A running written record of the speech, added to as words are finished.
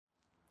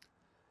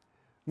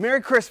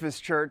Merry Christmas,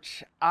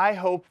 church. I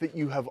hope that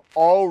you have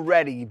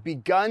already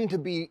begun to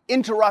be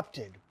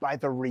interrupted by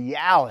the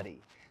reality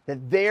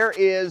that there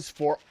is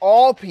for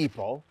all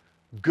people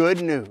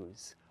good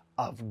news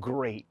of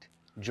great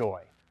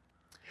joy.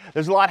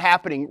 There's a lot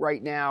happening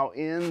right now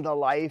in the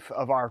life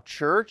of our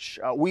church.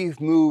 We've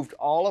moved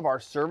all of our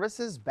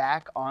services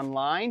back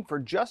online for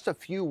just a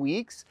few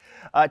weeks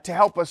to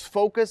help us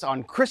focus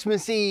on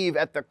Christmas Eve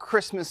at the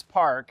Christmas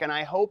Park. And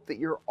I hope that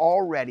you're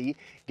already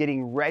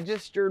getting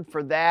registered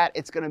for that.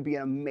 It's going to be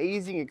an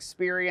amazing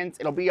experience.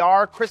 It'll be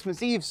our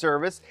Christmas Eve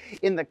service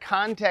in the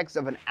context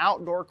of an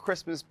outdoor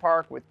Christmas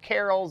park with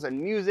carols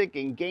and music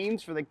and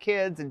games for the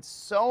kids and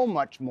so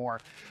much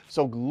more.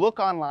 So look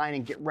online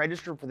and get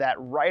registered for that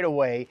right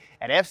away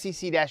at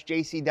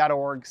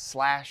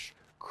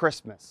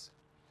fcc-jc.org/Christmas.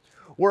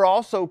 We're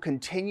also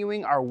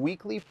continuing our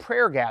weekly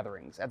prayer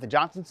gatherings at the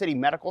Johnson City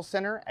Medical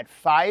Center at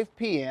 5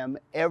 p.m.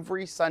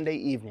 every Sunday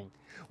evening.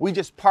 We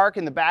just park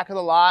in the back of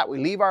the lot, we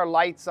leave our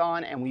lights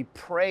on, and we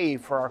pray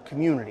for our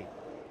community.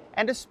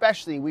 And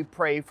especially we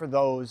pray for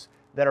those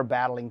that are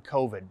battling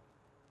COVID.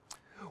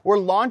 We're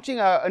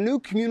launching a new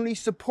community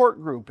support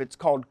group. It's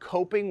called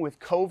Coping with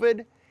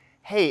COVID.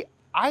 Hey,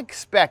 I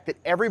expect that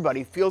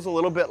everybody feels a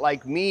little bit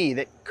like me,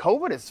 that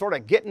COVID is sort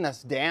of getting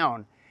us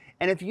down.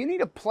 And if you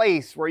need a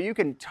place where you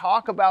can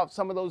talk about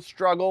some of those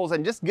struggles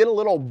and just get a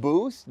little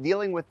boost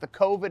dealing with the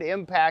COVID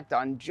impact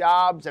on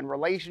jobs and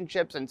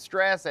relationships and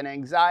stress and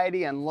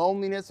anxiety and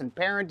loneliness and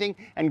parenting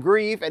and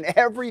grief and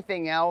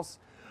everything else,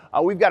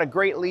 we've got a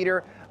great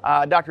leader,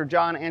 Dr.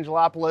 John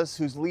Angelopoulos,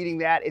 who's leading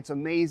that. It's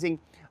amazing.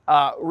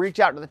 Reach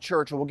out to the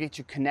church and we'll get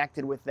you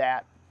connected with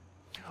that.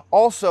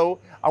 Also,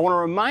 I want to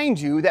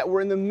remind you that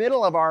we're in the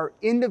middle of our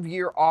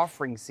end-of-year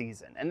offering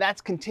season, and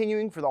that's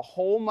continuing for the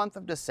whole month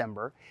of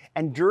December.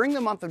 And during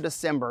the month of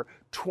December,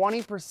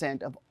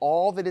 20% of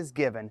all that is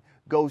given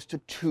goes to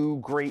two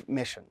great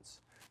missions: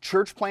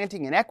 church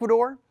planting in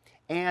Ecuador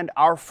and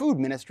our food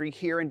ministry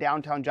here in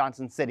downtown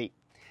Johnson City.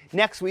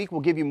 Next week,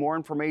 we'll give you more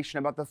information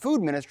about the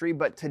food ministry,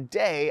 but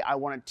today I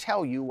want to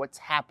tell you what's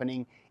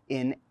happening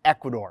in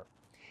Ecuador.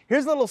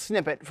 Here's a little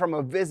snippet from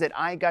a visit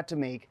I got to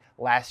make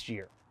last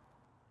year.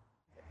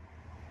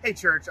 Hey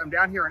church, I'm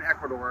down here in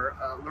Ecuador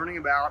learning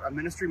about a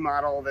ministry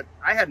model that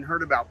I hadn't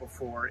heard about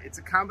before. It's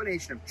a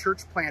combination of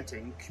church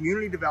planting,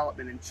 community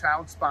development, and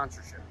child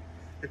sponsorship.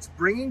 It's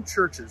bringing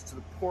churches to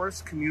the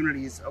poorest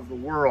communities of the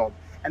world,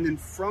 and then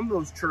from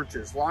those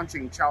churches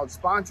launching child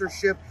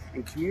sponsorship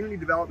and community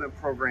development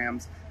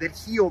programs that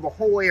heal the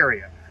whole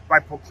area by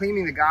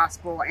proclaiming the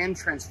gospel and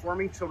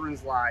transforming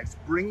children's lives,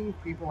 bringing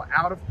people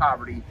out of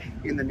poverty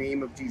in the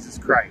name of Jesus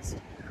Christ.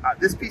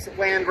 This piece of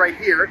land right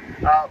here,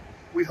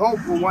 we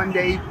hope will one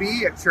day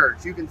be a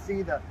church. You can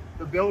see the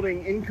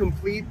building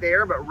incomplete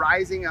there, but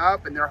rising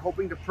up, and they're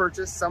hoping to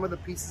purchase some of the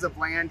pieces of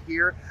land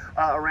here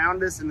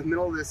around us in the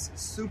middle of this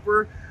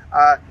super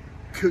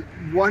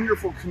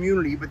wonderful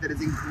community, but that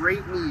is in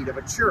great need of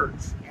a church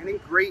and in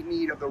great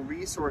need of the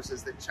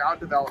resources that child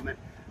development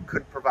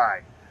could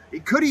provide.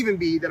 It could even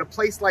be that a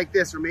place like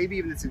this, or maybe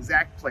even this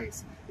exact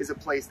place, is a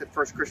place that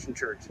First Christian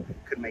Church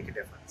could make a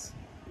difference.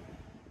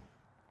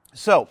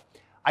 So,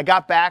 I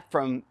got back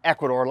from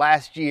Ecuador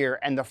last year,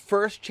 and the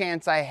first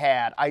chance I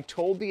had, I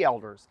told the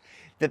elders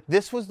that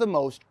this was the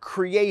most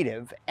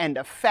creative and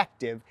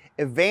effective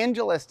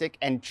evangelistic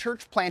and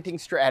church planting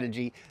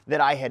strategy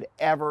that I had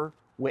ever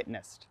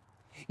witnessed.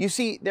 You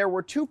see, there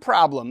were two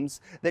problems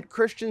that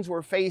Christians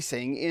were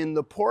facing in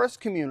the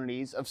poorest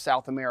communities of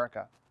South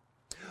America.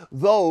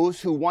 Those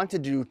who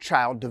wanted to do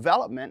child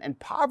development and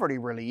poverty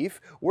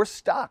relief were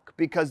stuck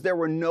because there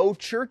were no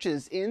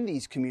churches in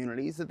these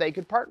communities that they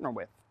could partner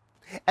with.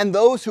 And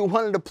those who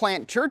wanted to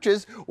plant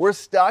churches were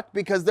stuck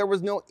because there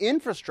was no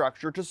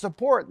infrastructure to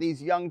support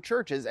these young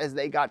churches as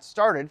they got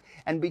started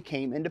and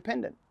became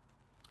independent.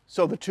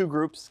 So the two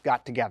groups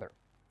got together.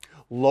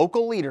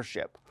 Local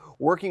leadership,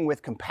 working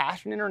with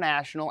Compassion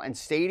International and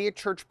Stadia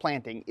Church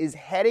Planting, is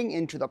heading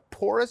into the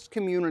poorest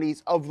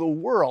communities of the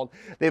world.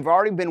 They've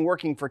already been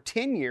working for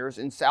 10 years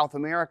in South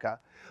America,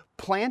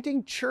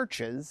 planting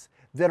churches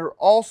that are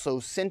also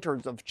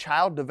centers of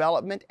child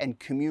development and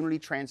community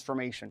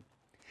transformation.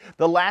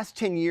 The last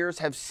 10 years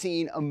have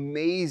seen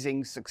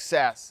amazing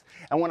success.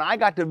 And when I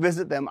got to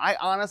visit them, I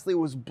honestly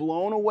was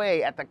blown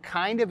away at the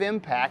kind of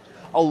impact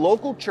a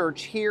local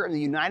church here in the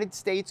United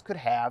States could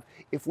have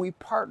if we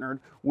partnered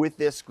with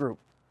this group.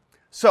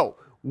 So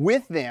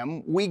with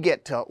them, we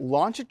get to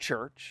launch a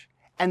church,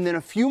 and then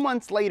a few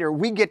months later,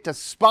 we get to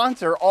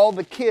sponsor all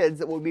the kids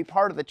that will be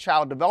part of the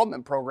child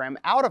development program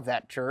out of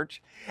that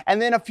church.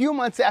 And then a few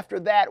months after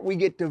that, we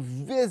get to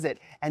visit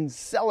and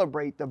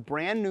celebrate the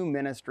brand new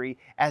ministry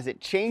as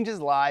it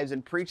changes lives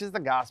and preaches the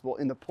gospel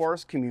in the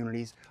poorest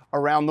communities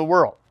around the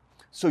world.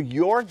 So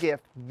your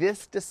gift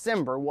this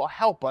December will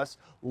help us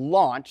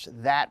launch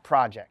that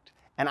project.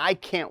 And I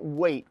can't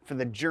wait for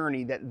the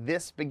journey that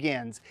this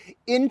begins,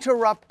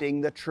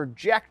 interrupting the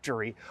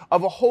trajectory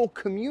of a whole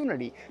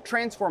community,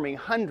 transforming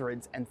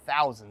hundreds and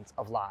thousands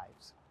of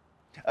lives.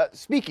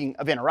 Speaking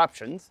of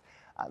interruptions,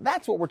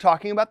 that's what we're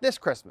talking about this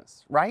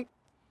Christmas, right?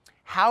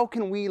 How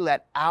can we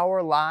let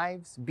our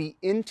lives be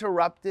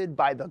interrupted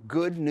by the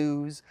good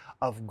news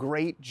of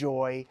great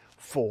joy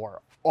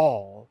for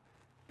all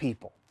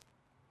people?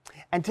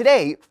 And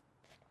today,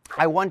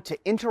 I want to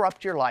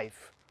interrupt your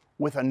life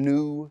with a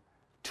new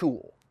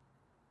tool.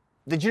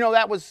 Did you know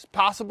that was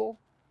possible?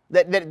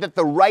 That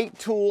the right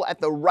tool at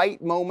the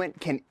right moment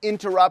can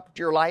interrupt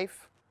your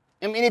life?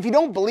 I mean, if you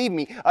don't believe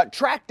me,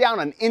 track down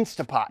an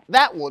Instapot.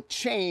 That will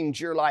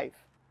change your life.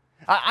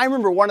 I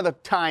remember one of the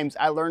times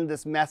I learned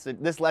this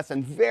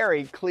lesson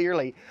very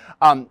clearly.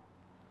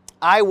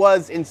 I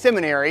was in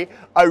seminary,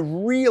 a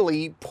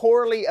really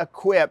poorly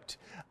equipped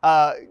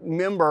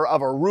member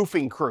of a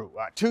roofing crew.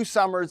 2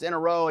 summers in a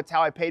row, it's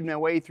how I paid my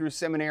way through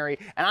seminary,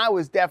 and I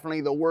was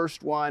definitely the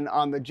worst one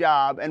on the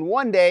job. And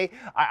one day,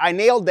 I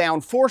nailed down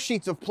 4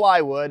 sheets of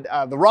plywood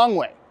the wrong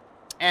way.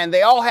 And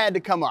they all had to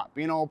come up,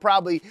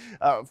 probably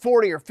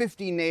 40 or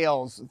 50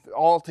 nails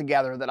all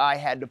together that I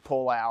had to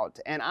pull out.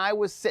 And I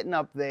was sitting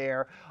up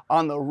there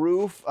on the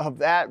roof of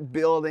that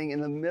building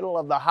in the middle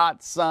of the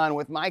hot sun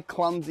with my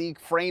clumsy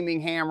framing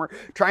hammer,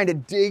 trying to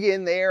dig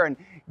in there and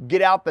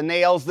get out the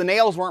nails. The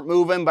nails weren't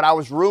moving, but I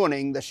was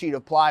ruining the sheet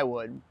of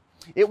plywood.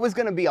 It was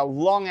going to be a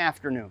long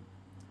afternoon.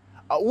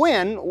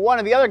 When one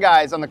of the other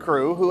guys on the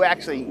crew, who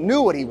actually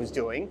knew what he was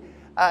doing,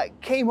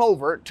 came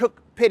over,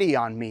 took pity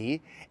on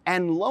me,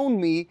 and loaned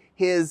me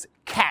his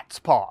cat's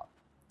paw.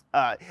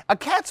 A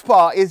cat's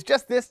paw is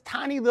just this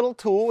tiny little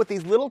tool with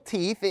these little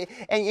teeth,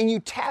 and you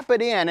tap it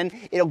in and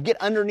it'll get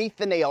underneath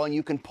the nail and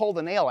you can pull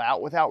the nail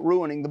out without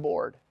ruining the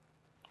board.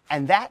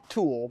 And that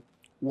tool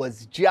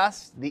was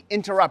just the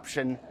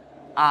interruption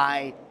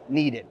I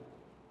needed.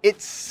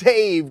 It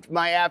saved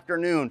my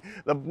afternoon.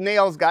 The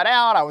nails got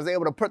out, I was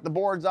able to put the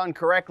boards on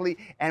correctly,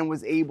 and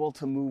was able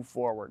to move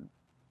forward.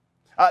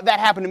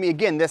 That happened to me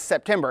again this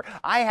September.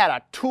 I had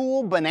a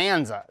tool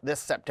bonanza this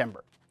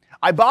September.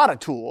 I bought a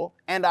tool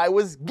and I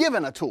was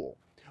given a tool,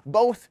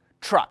 both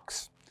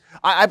trucks.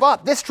 I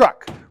bought this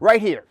truck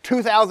right here,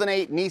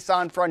 2008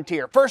 Nissan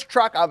Frontier. First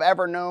truck I've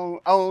ever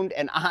owned,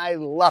 and I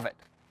love it.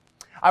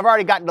 I've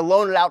already gotten to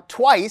loan it out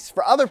twice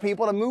for other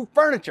people to move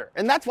furniture.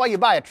 And that's why you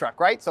buy a truck,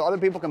 right? So other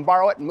people can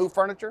borrow it and move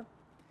furniture.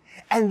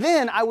 And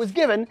then I was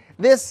given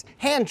this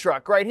hand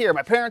truck right here.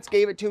 My parents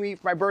gave it to me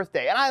for my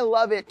birthday, and I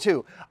love it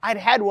too. I'd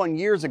had one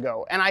years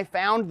ago, and I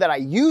found that I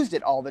used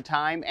it all the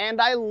time,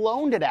 and I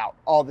loaned it out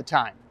all the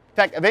time. In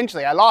fact,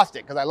 eventually I lost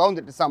it because I loaned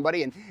it to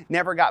somebody and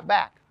never got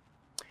back.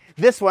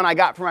 This one I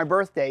got for my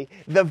birthday.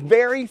 The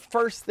very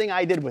first thing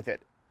I did with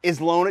it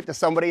is loan it to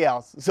somebody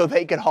else so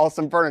they could haul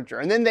some furniture.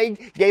 And then they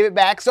gave it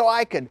back so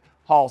I could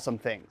haul some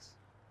things.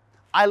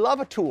 I love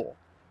a tool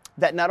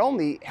that not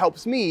only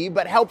helps me,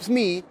 but helps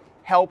me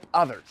help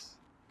others.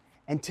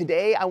 And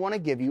today I want to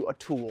give you a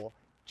tool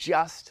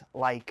just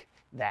like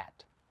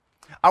that.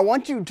 I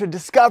want you to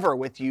discover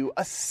with you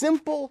a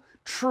simple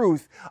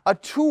truth, a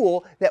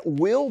tool that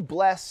will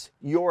bless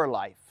your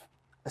life,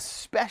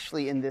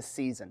 especially in this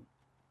season.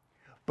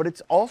 But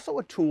it's also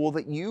a tool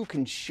that you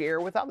can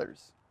share with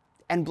others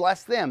and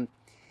bless them.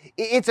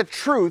 It's a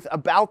truth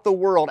about the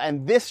world,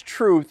 and this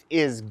truth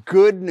is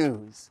good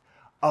news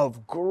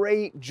of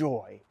great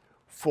joy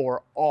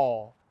for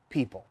all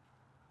people.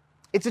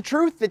 It's a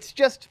truth that's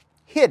just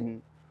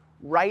hidden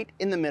right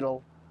in the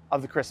middle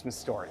of the Christmas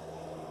story.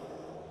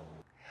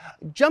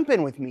 Jump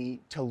in with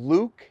me to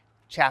Luke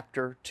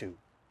chapter 2.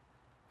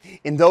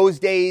 In those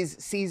days,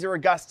 Caesar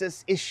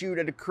Augustus issued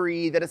a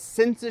decree that a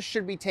census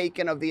should be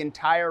taken of the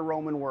entire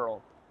Roman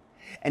world,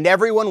 and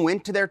everyone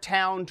went to their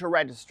town to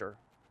register.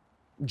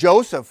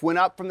 Joseph went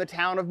up from the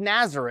town of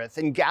Nazareth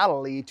in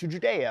Galilee to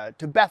Judea,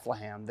 to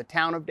Bethlehem, the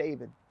town of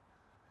David.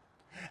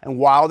 And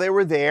while they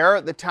were there,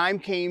 the time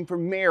came for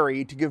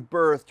Mary to give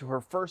birth to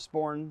her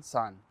firstborn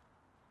son.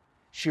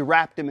 She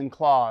wrapped him in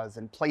cloths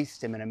and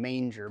placed him in a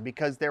manger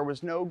because there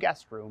was no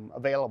guest room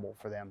available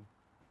for them.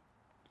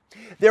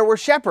 There were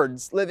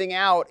shepherds living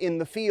out in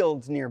the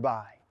fields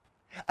nearby.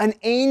 An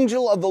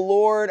angel of the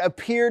Lord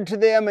appeared to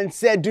them and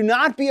said, "Do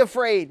not be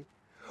afraid,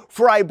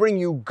 for I bring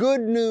you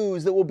good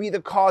news that will be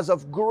the cause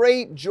of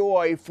great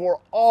joy for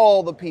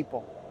all the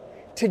people.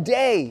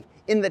 Today,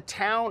 in the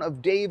town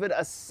of David,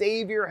 a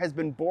Savior has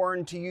been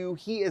born to you.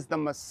 He is the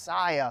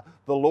Messiah,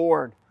 the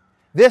Lord.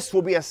 This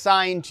will be a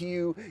sign to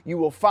you. You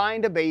will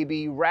find a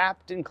baby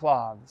wrapped in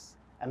cloths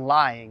and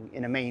lying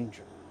in a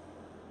manger."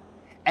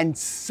 And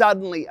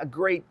suddenly a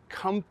great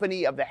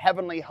company of the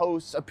heavenly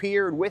hosts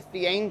appeared with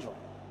the angel,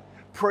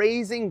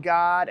 praising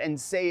God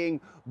and saying,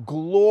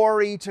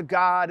 "Glory to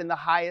God in the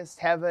highest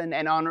heaven,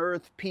 and on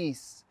earth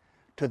peace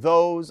to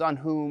those on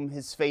whom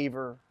his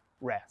favor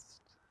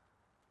rests."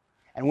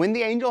 And when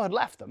the angel had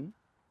left them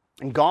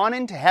and gone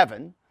into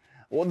heaven,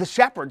 the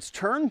shepherds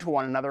turned to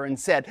one another and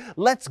said,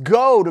 "Let's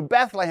go to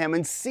Bethlehem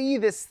and see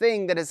this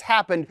thing that has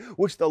happened,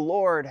 which the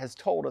Lord has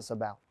told us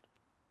about."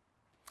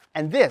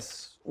 And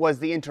this was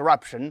the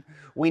interruption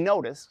we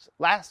noticed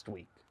last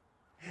week,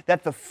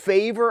 that the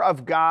favor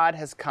of God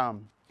has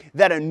come,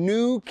 that a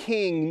new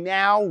king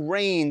now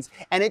reigns,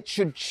 and it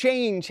should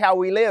change how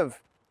we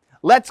live.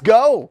 Let's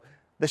go.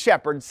 the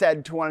shepherds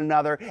said to one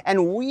another,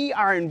 and we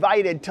are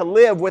invited to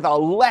live with a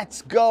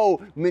let's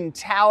go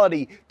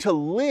mentality, to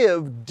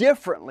live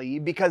differently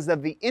because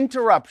of the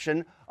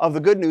interruption of the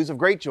good news of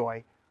great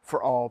joy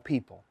for all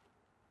people.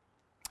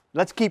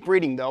 Let's keep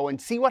reading though and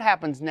see what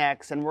happens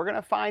next, and we're going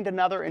to find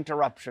another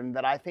interruption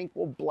that I think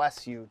will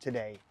bless you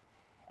today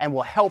and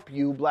will help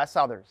you bless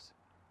others.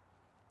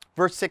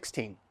 Verse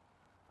 16,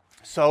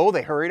 so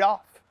they hurried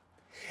off,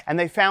 and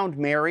they found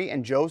Mary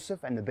and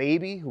Joseph and the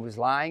baby who was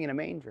lying in a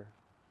manger.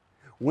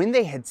 When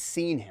they had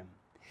seen him,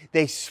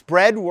 they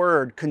spread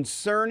word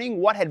concerning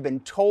what had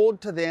been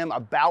told to them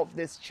about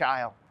this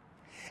child.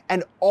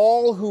 And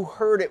all who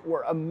heard it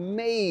were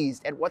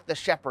amazed at what the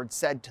shepherds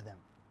said to them.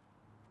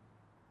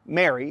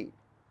 Mary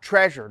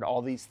treasured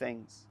all these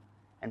things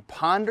and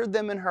pondered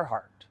them in her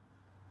heart.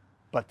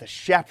 But the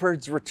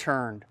shepherds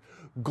returned,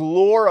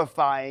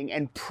 glorifying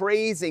and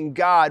praising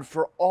God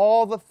for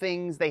all the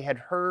things they had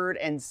heard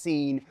and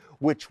seen,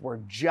 which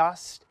were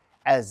just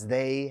as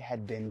they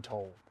had been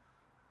told.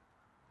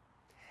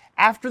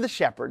 After the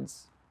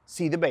shepherds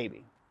see the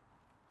baby,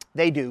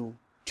 they do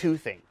two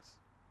things.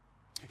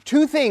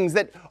 Two things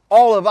that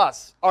all of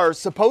us are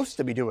supposed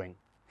to be doing.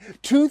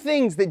 Two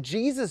things that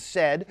Jesus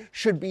said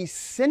should be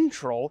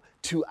central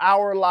to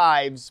our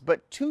lives,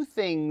 but two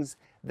things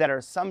that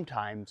are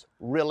sometimes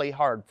really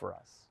hard for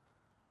us.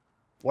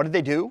 What did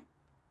they do?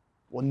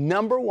 Well,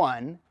 number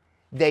one,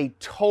 they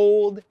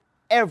told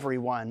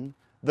everyone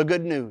the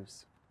good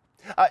news.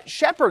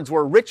 Shepherds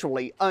were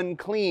ritually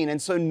unclean,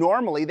 and so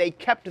normally they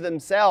kept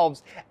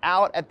themselves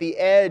out at the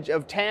edge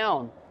of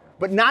town.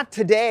 But not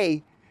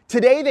today.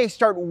 Today they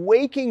start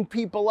waking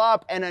people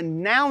up and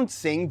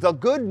announcing the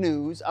good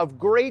news of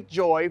great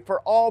joy for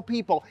all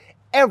people.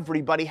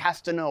 Everybody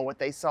has to know what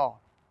they saw.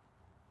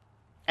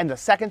 And the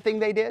second thing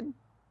they did,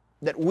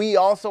 that we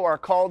also are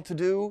called to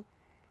do,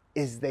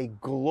 is they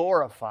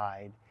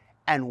glorified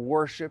and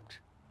worshiped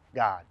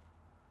God.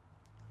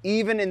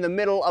 Even in the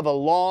middle of a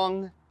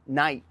long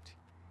night,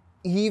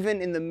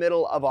 even in the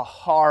middle of a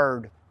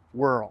hard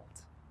world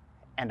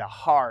and a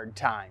hard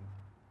time,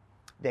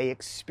 they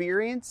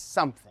experienced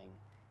something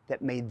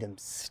that made them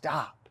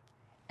stop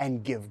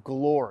and give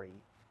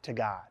glory to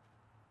God.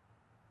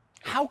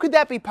 How could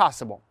that be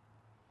possible?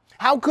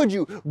 How could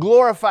you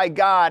glorify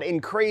God in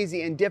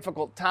crazy and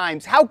difficult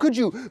times? How could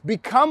you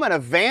become an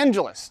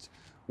evangelist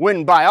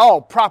when by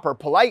all proper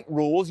polite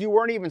rules you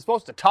weren't even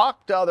supposed to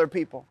talk to other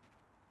people?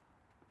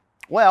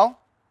 Well,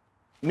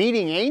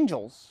 meeting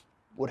angels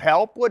would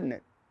help, wouldn't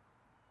it?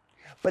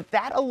 But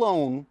that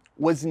alone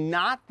was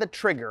not the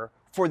trigger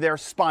for their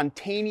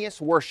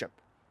spontaneous worship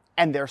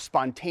and their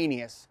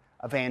spontaneous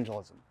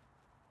evangelism.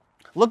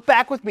 Look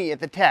back with me at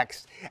the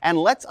text and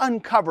let's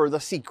uncover the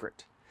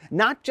secret,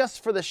 not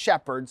just for the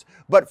shepherds,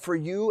 but for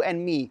you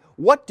and me.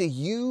 What do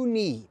you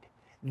need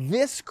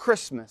this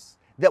Christmas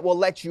that will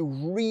let you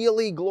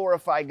really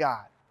glorify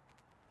God?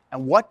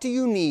 And what do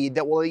you need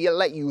that will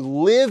let you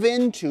live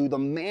into the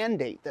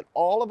mandate that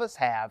all of us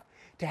have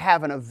to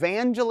have an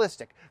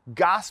evangelistic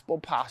gospel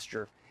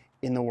posture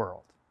in the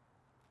world?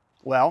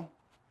 Well,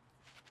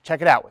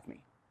 check it out with me.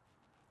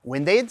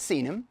 When they had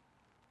seen him,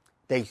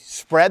 they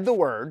spread the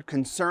word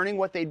concerning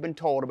what they'd been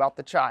told about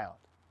the child.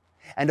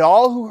 And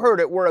all who heard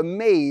it were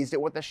amazed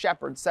at what the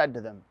shepherds said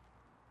to them.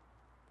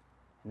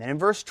 And then in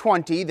verse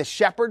 20, the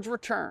shepherds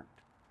returned,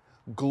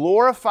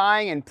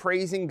 glorifying and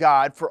praising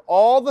God for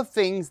all the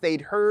things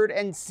they'd heard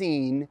and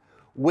seen,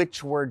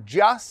 which were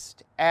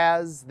just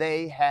as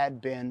they had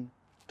been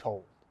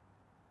told.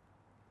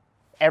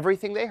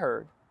 Everything they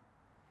heard,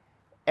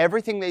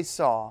 everything they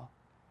saw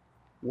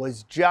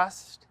was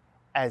just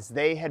as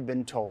they had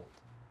been told.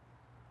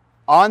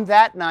 On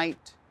that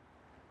night,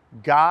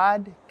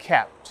 God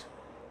kept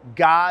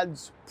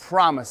God's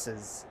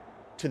promises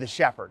to the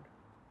shepherd.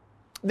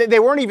 They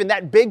weren't even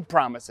that big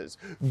promises.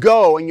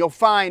 Go and you'll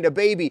find a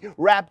baby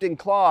wrapped in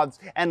cloths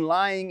and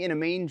lying in a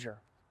manger.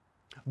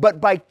 But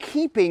by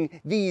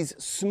keeping these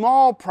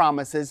small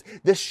promises,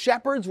 the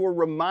shepherds were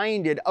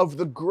reminded of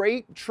the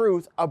great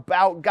truth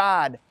about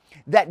God,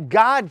 that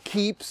God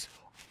keeps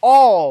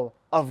all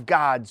of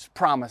God's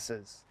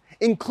promises,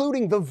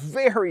 including the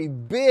very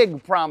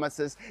big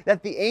promises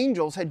that the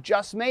angels had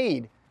just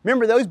made.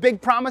 Remember those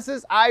big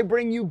promises? I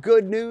bring you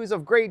good news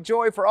of great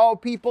joy for all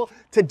people.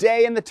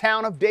 Today in the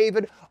town of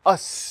David, a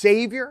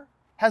Savior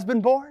has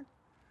been born,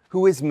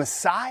 who is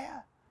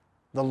Messiah,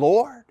 the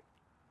Lord.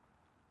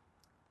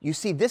 You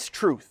see, this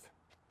truth,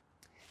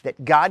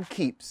 that God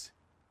keeps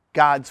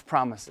God's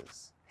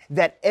promises,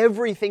 that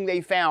everything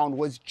they found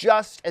was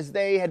just as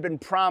they had been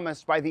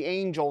promised by the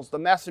angels, the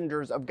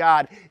messengers of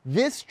God,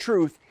 this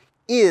truth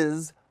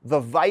is the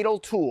vital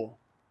tool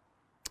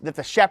that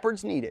the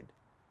shepherds needed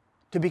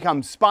to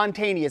become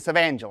spontaneous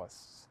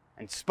evangelists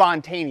and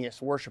spontaneous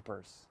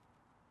worshipers.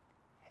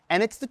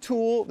 And it's the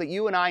tool that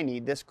you and I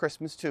need this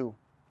Christmas too,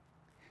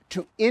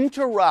 to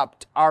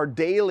interrupt our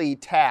daily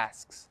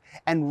tasks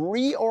and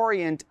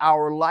reorient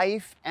our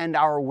life and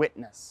our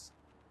witness.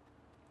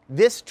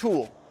 This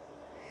tool,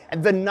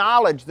 and the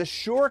knowledge, the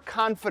sure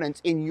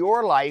confidence in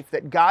your life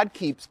that God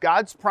keeps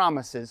God's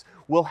promises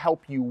will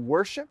help you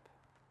worship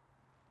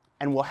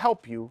and will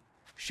help you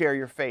share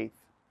your faith.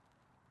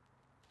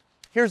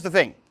 Here's the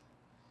thing.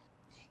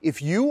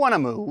 If you want to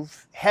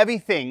move heavy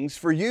things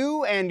for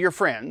you and your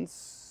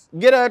friends,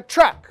 get a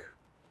truck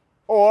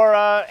or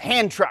a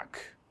hand truck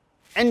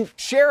and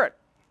share it.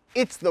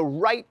 It's the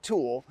right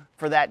tool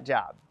for that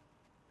job.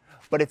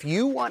 But if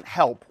you want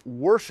help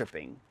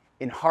worshiping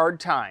in hard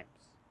times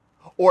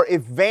or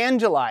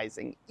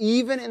evangelizing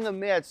even in the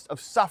midst of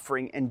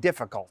suffering and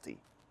difficulty,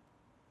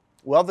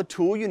 well, the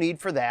tool you need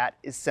for that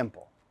is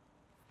simple.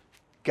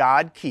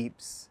 God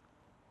keeps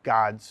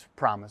God's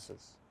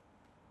promises.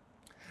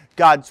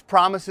 God's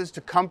promises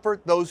to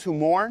comfort those who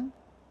mourn,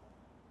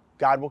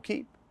 God will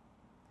keep.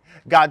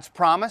 God's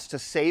promise to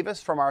save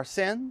us from our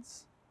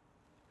sins,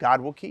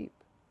 God will keep.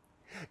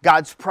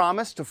 God's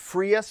promise to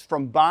free us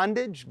from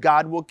bondage,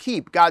 God will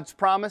keep. God's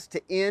promise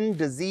to end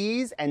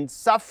disease and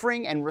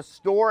suffering and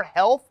restore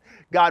health,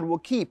 God will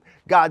keep.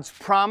 God's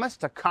promise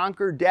to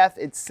conquer death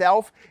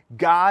itself,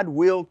 God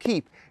will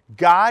keep.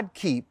 God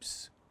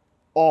keeps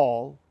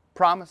all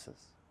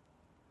promises.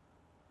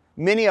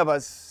 Many of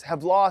us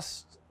have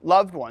lost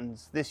loved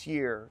ones this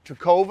year to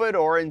COVID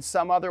or in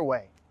some other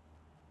way.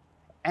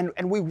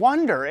 And we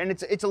wonder, and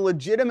it's a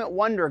legitimate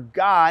wonder,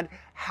 God,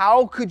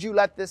 how could you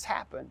let this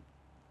happen?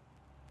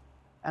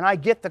 And I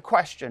get the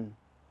question,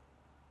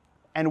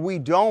 and we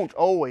don't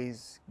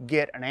always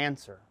get an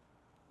answer.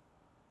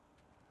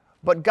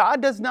 But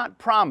God does not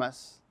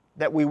promise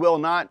that we will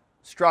not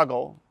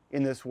struggle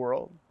in this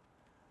world.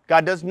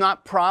 God does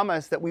not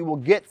promise that we will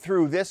get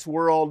through this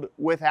world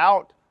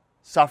without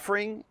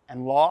suffering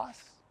and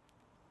loss.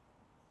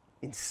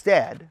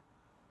 Instead,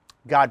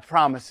 God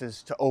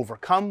promises to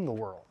overcome the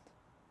world,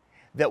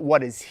 that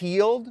what is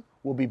healed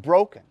will be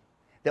broken,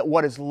 that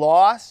what is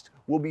lost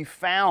will be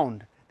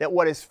found, that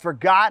what is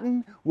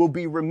forgotten will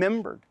be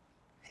remembered.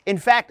 In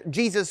fact,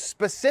 Jesus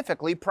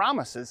specifically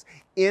promises,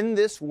 in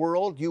this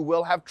world you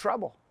will have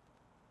trouble.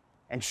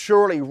 And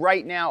surely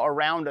right now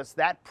around us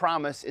that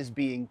promise is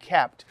being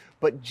kept.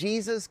 But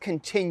Jesus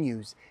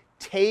continues,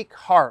 take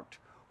heart,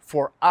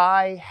 for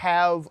I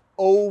have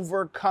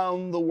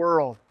overcome the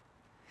world.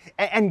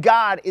 And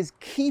God is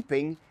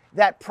keeping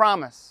that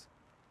promise.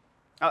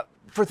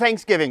 For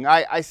Thanksgiving,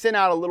 I sent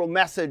out a little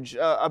message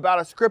about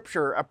a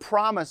scripture, a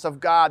promise of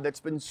God that's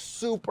been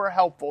super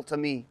helpful to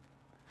me.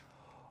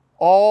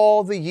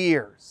 All the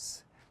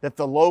years that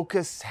the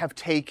locusts have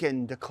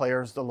taken,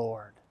 declares the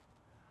Lord,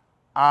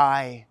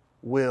 I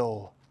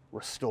will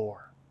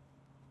restore.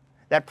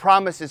 That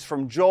promise is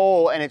from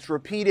Joel, and it's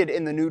repeated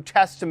in the New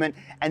Testament,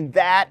 and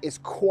that is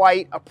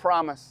quite a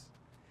promise.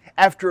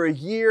 After a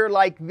year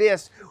like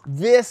this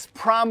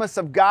promise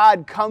of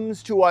God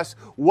comes to us.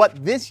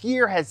 What this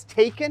year has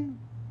taken,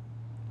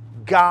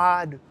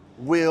 God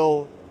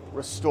will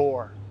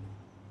restore.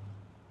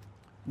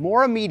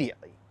 More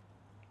immediately,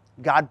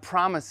 God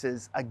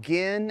promises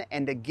again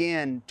and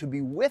again to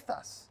be with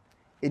us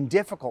in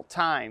difficult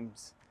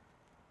times.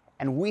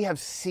 And we have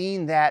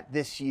seen that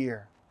this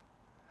year.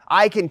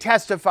 I can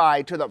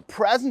testify to the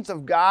presence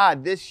of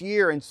God this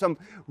year in some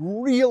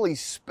really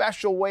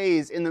special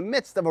ways in the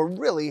midst of a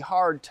really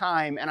hard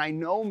time, and I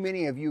know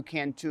many of you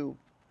can too.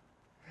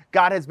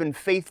 God has been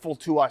faithful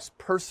to us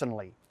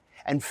personally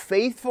and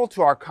faithful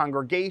to our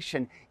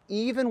congregation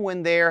even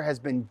when there has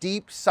been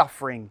deep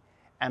suffering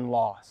and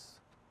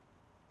loss.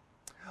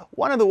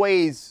 One of the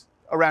ways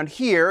around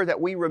here that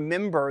we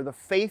remember the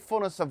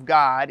faithfulness of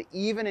God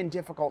even in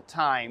difficult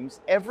times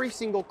every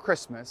single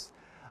Christmas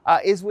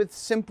is with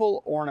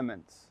simple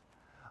ornaments.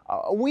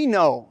 We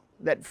know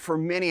that for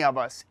many of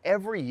us,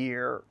 every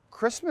year,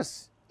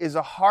 Christmas is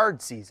a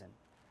hard season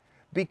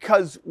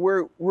because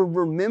we're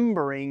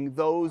remembering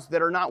those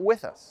that are not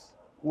with us.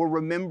 We're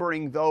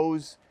remembering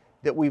those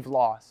that we've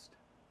lost.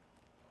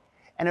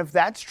 And if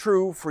that's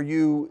true for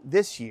you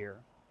this year,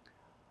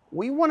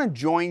 we want to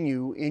join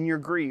you in your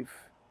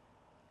grief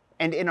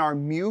and in our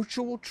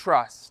mutual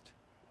trust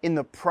in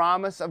the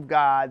promise of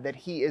God that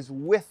He is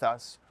with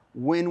us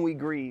when we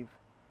grieve,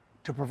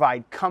 to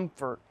provide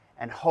comfort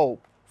and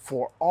hope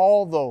for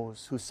all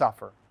those who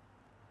suffer.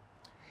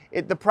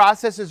 The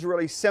process is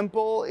really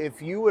simple.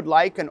 If you would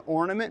like an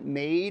ornament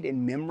made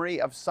in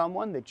memory of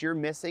someone that you're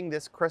missing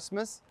this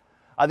Christmas,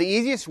 the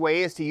easiest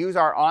way is to use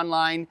our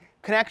online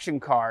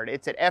connection card.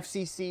 It's at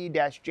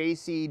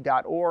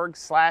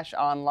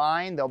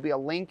fcc-jc.org/online. There'll be a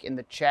link in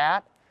the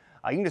chat.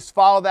 You can just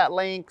follow that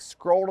link,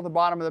 scroll to the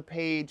bottom of the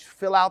page,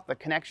 fill out the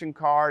connection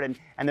card,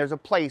 and there's a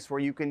place where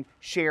you can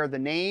share the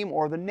name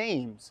or the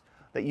names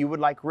that you would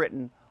like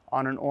written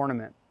on an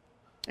ornament.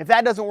 If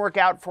that doesn't work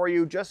out for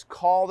you, just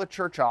call the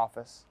church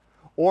office.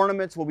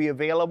 Ornaments will be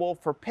available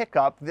for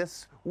pickup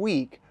this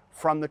week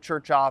from the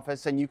church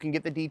office, and you can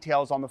get the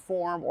details on the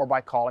form or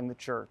by calling the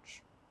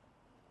church.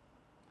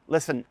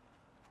 Listen,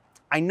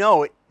 I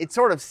know it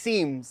sort of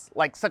seems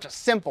like such a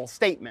simple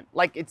statement,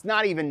 like it's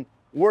not even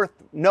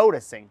worth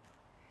noticing.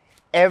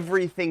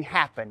 Everything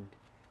happened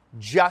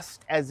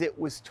just as it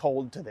was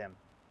told to them.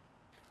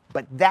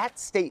 But that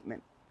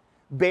statement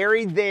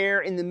buried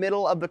there in the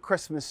middle of the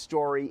Christmas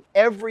story,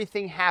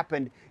 everything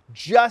happened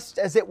just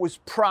as it was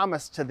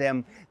promised to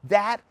them,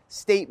 that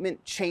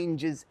statement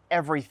changes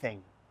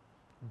everything.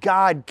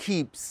 God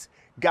keeps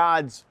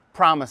God's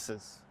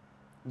promises.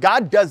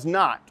 God does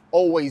not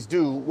always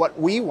do what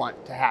we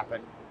want to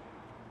happen,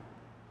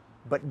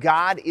 but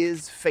God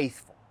is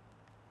faithful.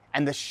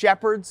 And the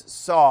shepherds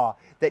saw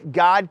that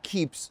God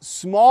keeps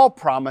small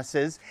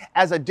promises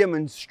as a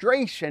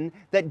demonstration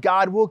that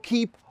God will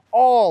keep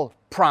all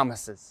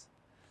promises.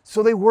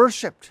 So they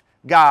worshiped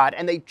God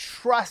and they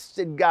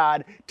trusted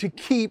God to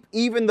keep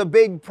even the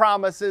big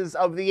promises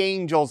of the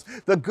angels,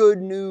 the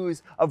good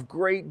news of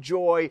great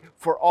joy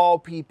for all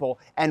people.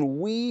 And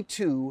we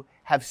too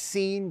have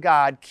seen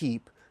God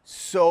keep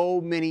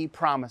so many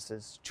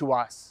promises to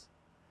us.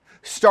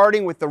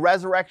 Starting with the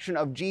resurrection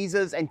of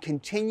Jesus and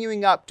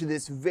continuing up to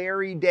this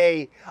very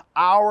day,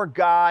 our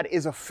God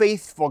is a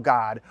faithful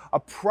God, a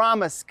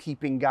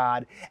promise-keeping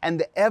God, and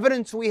the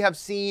evidence we have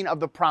seen of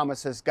the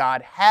promises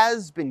God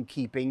has been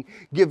keeping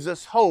gives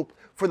us hope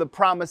for the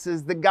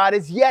promises that God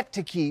is yet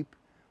to keep,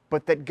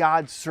 but that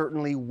God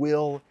certainly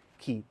will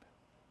keep.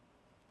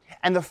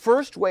 And the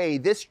first way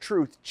this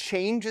truth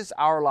changes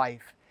our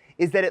life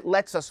is that it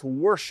lets us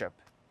worship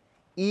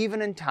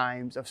even in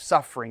times of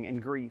suffering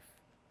and grief.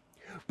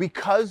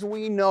 Because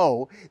we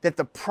know that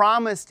the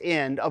promised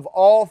end of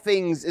all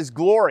things is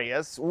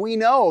glorious, we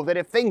know that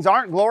if things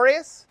aren't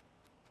glorious,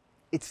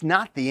 it's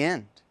not the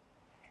end.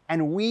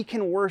 And we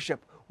can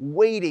worship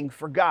waiting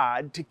for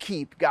God to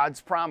keep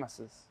God's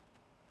promises.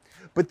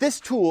 But this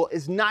tool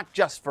is not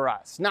just for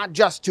us, not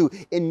just to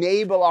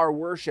enable our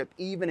worship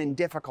even in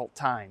difficult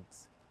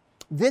times.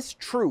 This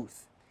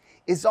truth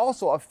is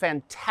also a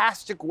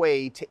fantastic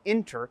way to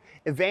enter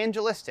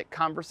evangelistic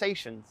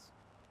conversations.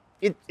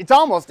 It's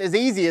almost as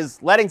easy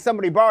as letting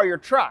somebody borrow your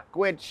truck,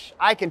 which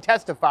I can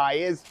testify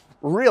is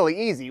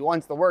really easy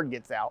once the word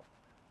gets out.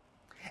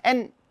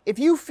 And if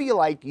you feel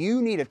like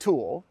you need a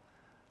tool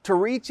to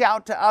reach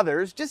out to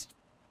others,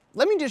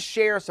 let me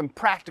share some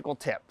practical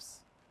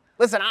tips.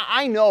 Listen,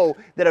 I know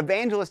that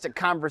evangelistic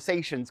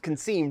conversations can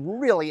seem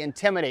really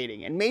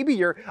intimidating, and maybe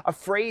you're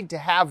afraid to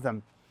have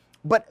them,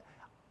 but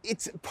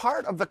it's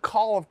part of the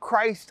call of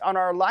Christ on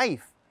our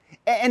life.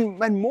 And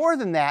more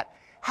than that,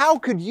 how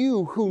could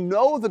you, who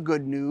know the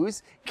good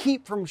news,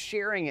 keep from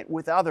sharing it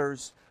with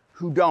others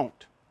who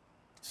don't?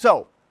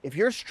 So, if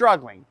you're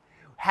struggling,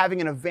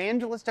 having an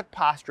evangelistic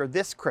posture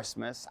this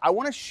Christmas, I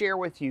want to share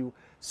with you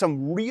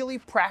some really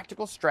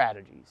practical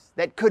strategies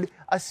that could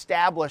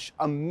establish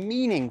a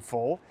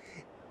meaningful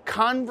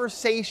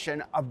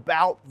conversation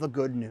about the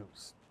good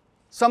news.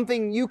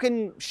 Something you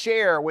can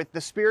share with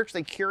the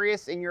spiritually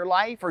curious in your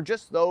life or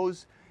just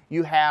those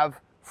you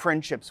have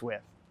friendships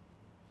with.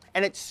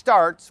 And it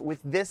starts with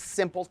this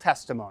simple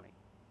testimony.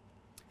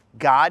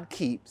 God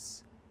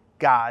keeps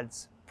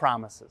God's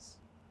promises.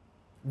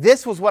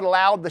 This was what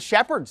allowed the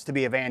shepherds to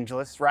be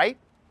evangelists, right?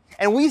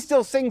 And we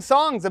still sing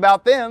songs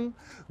about them.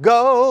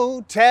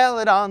 Go tell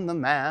it on the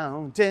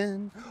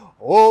mountain,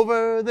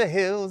 over the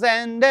hills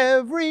and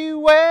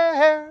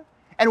everywhere.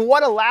 And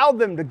what allowed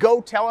them to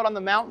go tell it on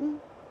the mountain?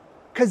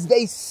 Because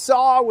they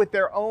saw with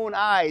their own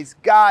eyes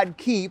God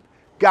keep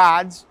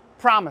God's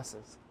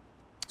promises.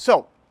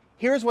 So,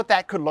 here's what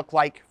that could look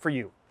like for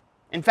you.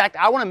 In fact,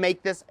 I want to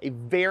make this a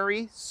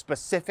very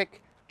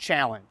specific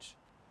challenge.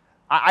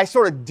 I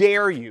sort of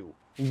dare you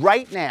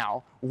right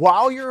now,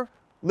 while you're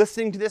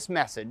listening to this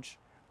message,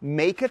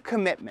 make a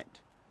commitment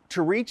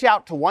to reach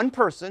out to one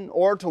person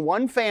or to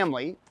one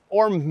family,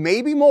 or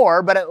maybe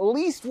more, but at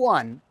least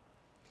one,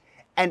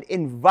 and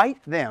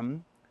invite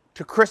them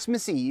to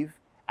Christmas Eve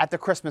at the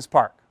Christmas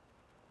park.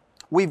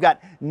 We've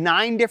got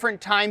 9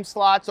 different time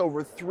slots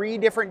over 3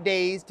 different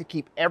days to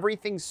keep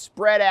everything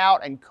spread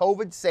out and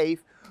COVID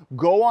safe.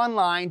 Go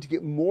online to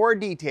get more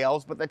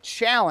details, but the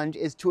challenge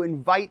is to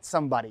invite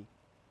somebody.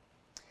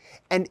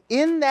 And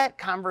in that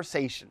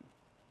conversation,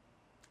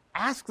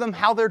 ask them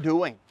how they're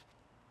doing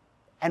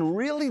and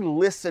really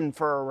listen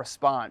for a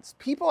response.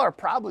 People are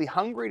probably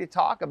hungry to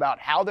talk about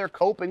how they're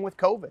coping with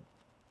COVID.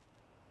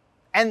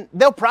 And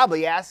they'll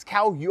probably ask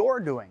how you're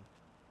doing.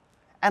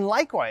 And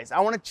likewise, I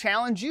want to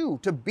challenge you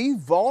to be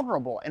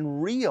vulnerable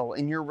and real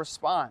in your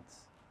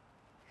response.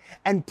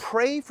 And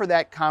pray for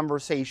that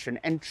conversation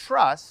and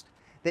trust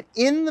that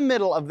in the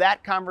middle of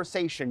that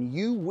conversation,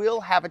 you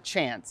will have a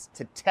chance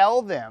to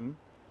tell them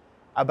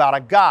about a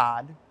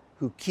God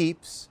who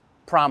keeps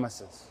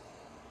promises.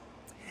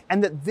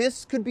 And that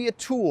this could be a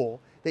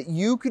tool that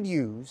you could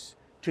use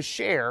to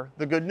share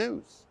the good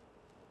news.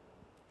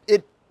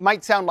 It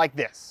might sound like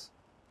this.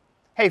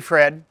 Hey,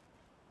 Fred.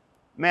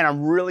 Man,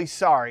 I'm really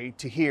sorry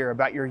to hear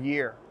about your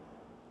year.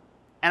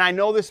 And I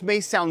know this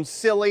may sound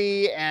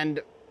silly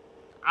and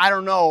I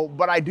don't know,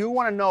 but I do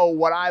want to know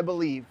what I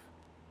believe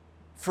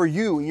for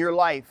you in your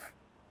life.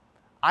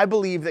 I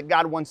believe that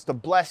God wants to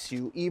bless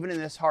you even in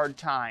this hard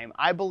time.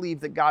 I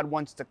believe that God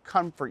wants to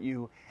comfort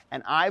you.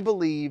 And I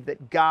believe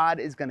that God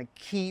is going to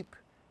keep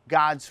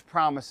God's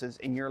promises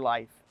in your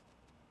life.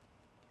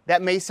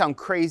 That may sound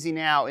crazy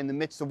now in the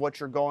midst of what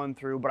you're going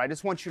through, but I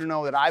just want you to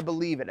know that I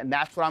believe it, and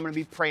that's what I'm going to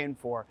be praying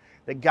for,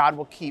 that God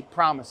will keep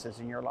promises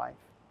in your life.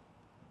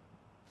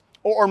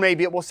 Or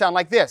maybe it will sound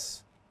like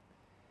this.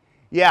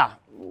 Yeah,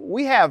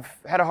 we have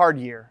had a hard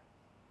year,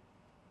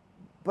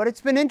 but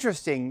it's been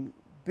interesting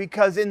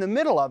because in the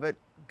middle of it,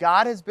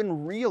 God has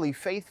been really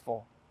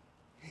faithful.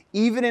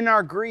 Even in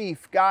our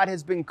grief, God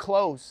has been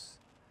close.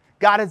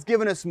 God has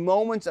given us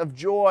moments of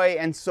joy,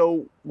 and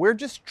so we're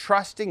just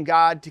trusting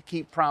God to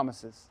keep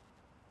promises.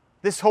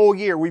 This whole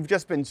year, we've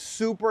just been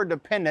super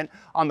dependent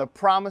on the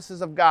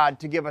promises of God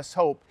to give us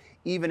hope,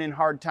 even in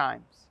hard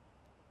times.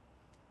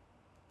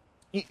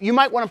 You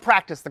might want to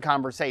practice the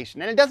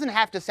conversation, and it doesn't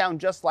have to sound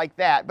just like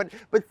that, but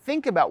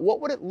think about what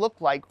would it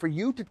look like for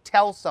you to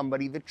tell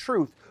somebody the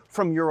truth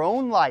from your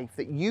own life,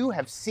 that you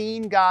have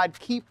seen God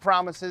keep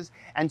promises,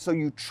 and so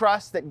you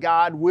trust that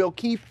God will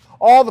keep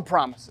all the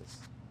promises.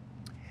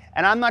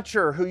 And I'm not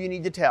sure who you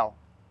need to tell.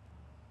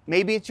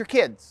 Maybe it's your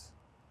kids.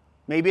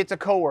 Maybe it's a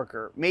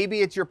coworker.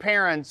 Maybe it's your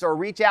parents, or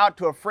reach out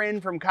to a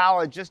friend from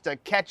college just to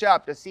catch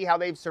up to see how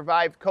they've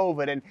survived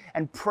COVID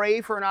and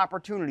pray for an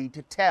opportunity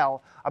to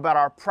tell about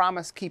our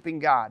promise-keeping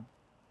God.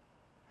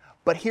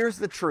 But here's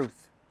the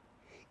truth.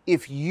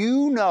 If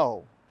you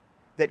know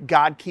that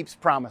God keeps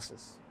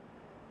promises,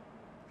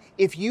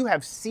 if you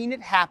have seen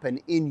it happen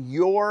in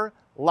your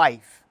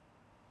life,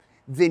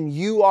 then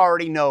you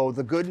already know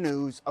the good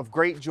news of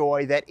great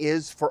joy that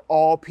is for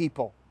all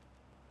people.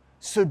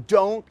 So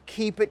don't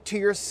keep it to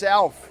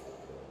yourself.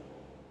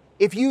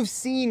 If you've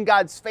seen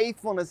God's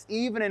faithfulness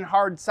even in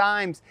hard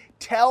times,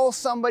 tell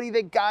somebody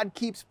that God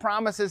keeps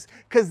promises,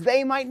 because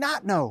they might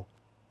not know.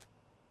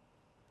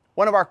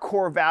 One of our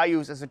core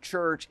values as a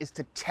church is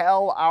to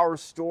tell our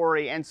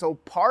story, and so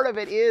part of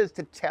it is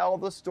to tell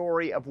the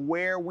story of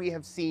where we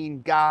have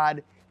seen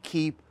God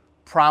keep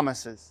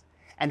promises,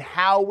 and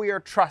how we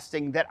are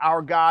trusting that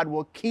our God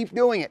will keep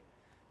doing it,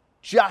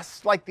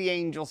 just like the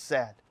angel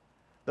said.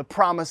 The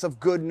promise of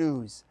good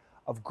news,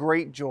 of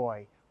great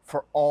joy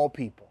for all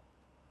people.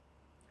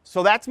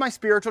 So that's my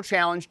spiritual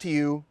challenge to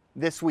you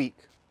this week.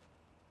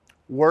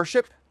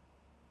 Worship,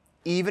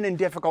 even in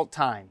difficult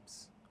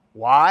times.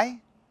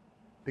 Why?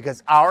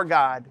 Because our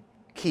God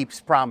keeps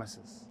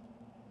promises.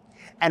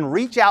 And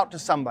reach out to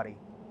somebody.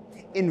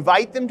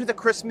 Invite them to the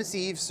Christmas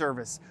Eve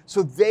service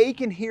so they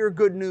can hear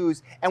good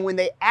news. And when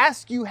they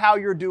ask you how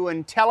you're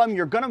doing, tell them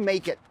you're going to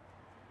make it.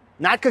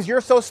 Not because you're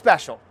so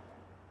special,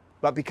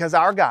 but because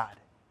our God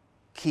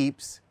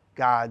keeps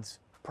God's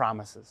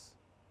promises.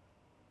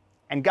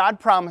 And God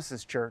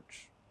promises,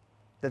 church,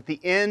 that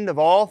the end of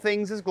all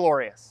things is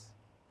glorious.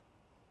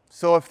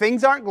 So if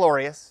things aren't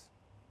glorious,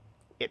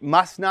 it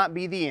must not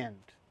be the end.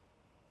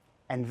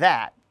 And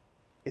that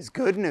is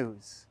good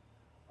news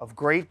of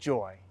great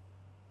joy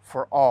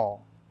for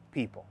all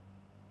people.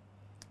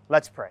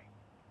 Let's pray.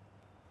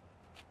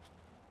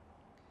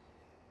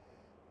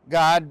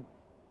 God,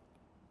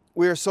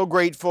 we are so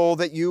grateful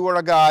that you are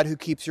a God who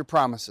keeps your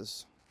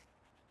promises.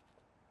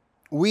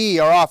 We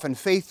are often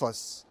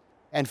faithless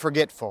and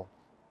forgetful,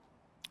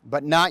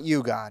 but not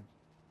you, God.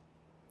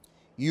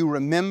 You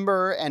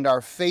remember and are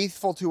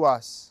faithful to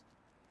us,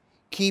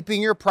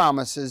 keeping your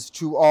promises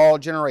to all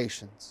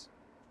generations.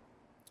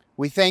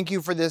 We thank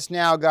you for this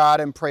now, God,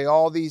 and pray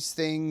all these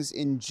things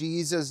in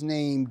Jesus'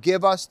 name.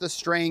 Give us the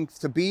strength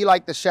to be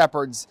like the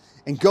shepherds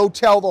and go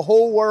tell the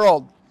whole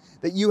world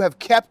that you have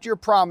kept your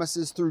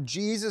promises through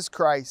Jesus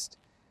Christ.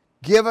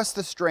 Give us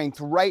the strength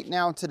right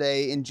now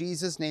today. In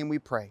Jesus' name we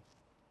pray.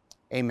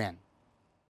 Amen.